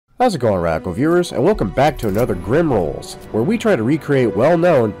How's it going, Radical viewers, and welcome back to another Grim Rolls, where we try to recreate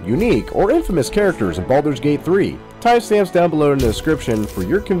well-known, unique, or infamous characters in Baldur's Gate 3. Timestamps down below in the description for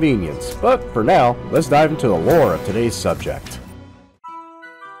your convenience, but for now, let's dive into the lore of today's subject.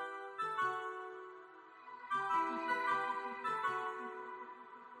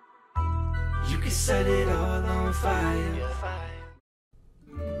 You can set it all on fire.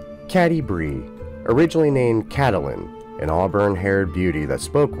 Catti-Brie, originally named Catelyn, an auburn-haired beauty that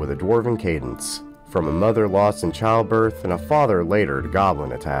spoke with a dwarven cadence, from a mother lost in childbirth and a father later to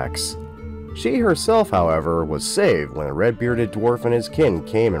goblin attacks. She herself, however, was saved when a red-bearded dwarf and his kin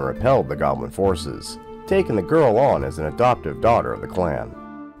came and repelled the goblin forces, taking the girl on as an adoptive daughter of the clan.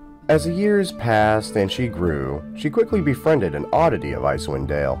 As the years passed and she grew, she quickly befriended an oddity of Icewind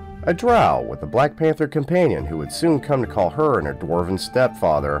Dale, a drow with a Black Panther companion who would soon come to call her and her dwarven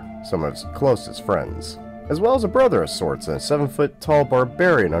stepfather some of his closest friends, as well as a brother of sorts and a 7-foot-tall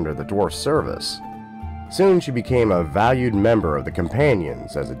barbarian under the dwarf's service. Soon she became a valued member of the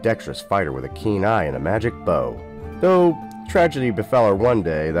Companions as a dexterous fighter with a keen eye and a magic bow, though tragedy befell her one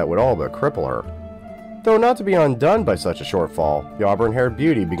day that would all but cripple her. Though not to be undone by such a shortfall, the auburn-haired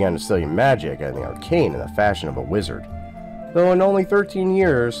beauty began to study magic and the arcane in the fashion of a wizard. Though in only 13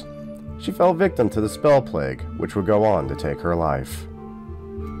 years, she fell victim to the spell plague, which would go on to take her life.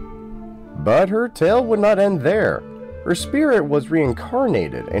 But her tale would not end there. Her spirit was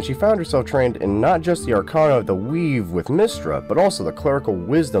reincarnated, and she found herself trained in not just the arcana of the weave with Mystra, but also the clerical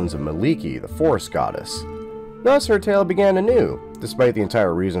wisdoms of Maliki, the forest goddess. Thus her tale began anew, despite the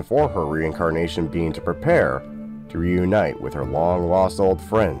entire reason for her reincarnation being to prepare to reunite with her long-lost old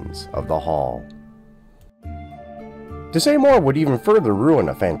friends of the Hall. To say more would even further ruin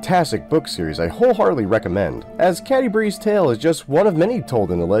a fantastic book series I wholeheartedly recommend, as Catti-Brie's tale is just one of many told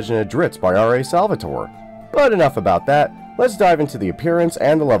in the Legend of Drizzt by R.A. Salvatore. But enough about that, let's dive into the appearance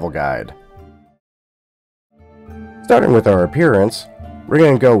and the level guide. Starting with our appearance, we're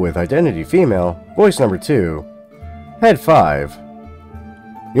going to go with Identity Female, Voice number 2, Head 5,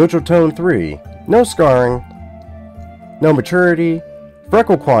 Neutral Tone 3, no scarring, no maturity.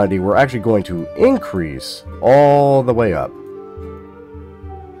 Freckle quantity we're actually going to increase all the way up.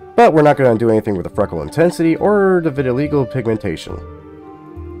 But we're not going to do anything with the freckle intensity or the vitiligo pigmentation.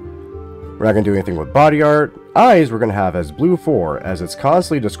 We're not going to do anything with body art. Eyes we're going to have as blue 4, as it's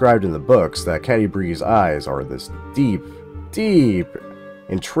constantly described in the books that Catti-Brie's eyes are this deep,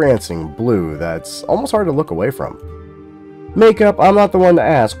 entrancing blue that's almost hard to look away from. Makeup, I'm not the one to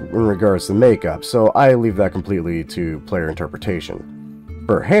ask in regards to makeup, so I leave that completely to player interpretation.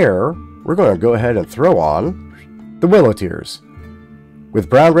 For hair, we're going to go ahead and throw on the Willow Tears, with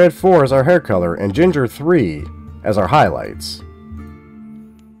Brown Red 4 as our hair color and Ginger 3 as our highlights.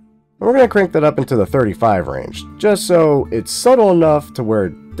 And we're going to crank that up into the 35 range, just so it's subtle enough to where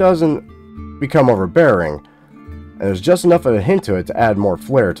it doesn't become overbearing, and there's just enough of a hint to it to add more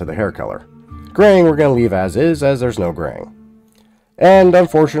flair to the hair color. Graying we're going to leave as is, as there's no graying. And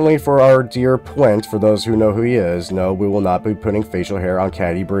unfortunately for our dear Pwent, for those who know who he is, no, we will not be putting facial hair on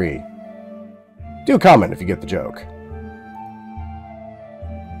Catti-Brie. Do comment if you get the joke.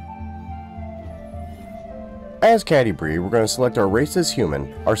 As Catti-Brie, we're going to select our race as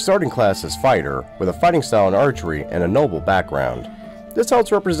human, our starting class as fighter, with a fighting style in archery and a noble background. This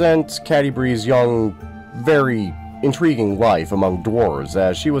helps represent Catti-Brie's young, very intriguing life among dwarves,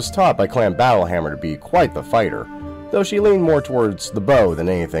 as she was taught by Clan Battlehammer to be quite the fighter, though she leaned more towards the bow than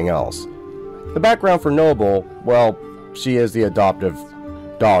anything else. The background for Noble, well, she is the adoptive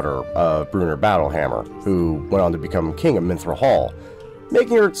daughter of Brunner Battlehammer, who went on to become king of Minthra Hall,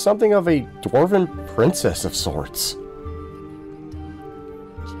 making her something of a dwarven princess of sorts.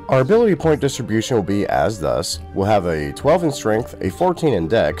 Our ability point distribution will be as thus. We'll have a 12 in strength, a 14 in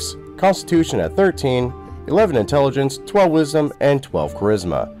dex, constitution at 13, 11 intelligence, 12 wisdom, and 12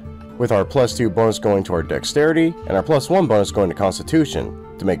 charisma, with our +2 bonus going to our dexterity, and our +1 bonus going to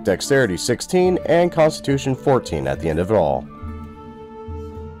constitution, to make dexterity 16 and constitution 14 at the end of it all.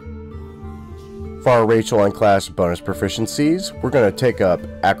 For our racial and class bonus proficiencies, we're going to take up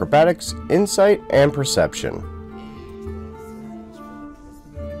acrobatics, insight, and perception.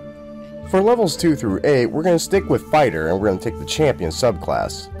 For levels 2 through 8, we're going to stick with fighter, and we're going to take the champion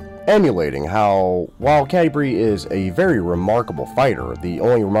subclass, emulating how, while Catti-Brie is a very remarkable fighter, the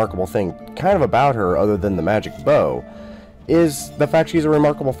only remarkable thing kind of about her, other than the magic bow, is the fact she's a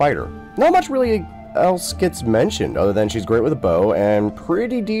remarkable fighter. Not much really else gets mentioned, other than she's great with a bow and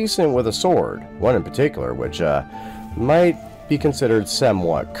pretty decent with a sword, one in particular, which might be considered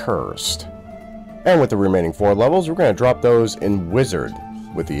somewhat cursed. And with the remaining 4 levels, we're going to drop those in Wizard,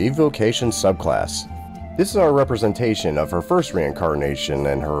 with the Evocation subclass. This is our representation of her first reincarnation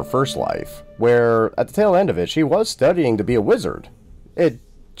in her first life, where at the tail end of it she was studying to be a wizard. It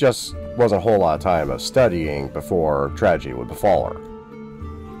just wasn't a whole lot of time of studying before tragedy would befall her.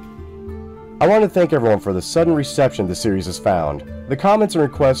 I want to thank everyone for the sudden reception the series has found. The comments and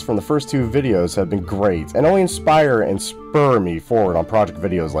requests from the first 2 videos have been great and only inspire and spur me forward on project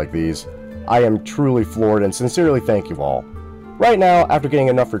videos like these. I am truly floored and sincerely thank you all. Right now, after getting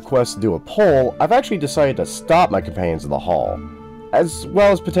enough requests to do a poll, I've actually decided to stop my Companions of the Hall, as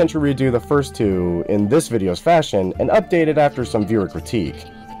well as potentially redo the first 2 in this video's fashion and update it after some viewer critique.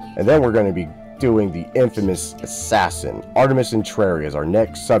 And then we're going to be doing the infamous assassin, Artemis Entreri, as our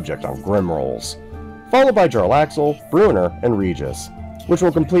next subject on Grimrolls, followed by Jarlaxle, Bruenor, and Regis, which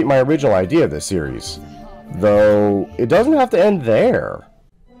will complete my original idea of this series. Though, it doesn't have to end there.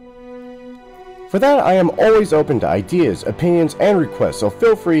 For that, I am always open to ideas, opinions, and requests, so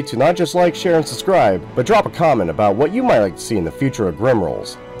feel free to not just like, share, and subscribe, but drop a comment about what you might like to see in the future of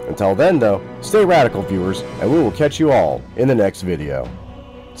Grimrolls. Until then though, stay radical viewers, and we will catch you all in the next video.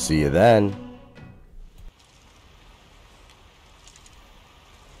 See you then.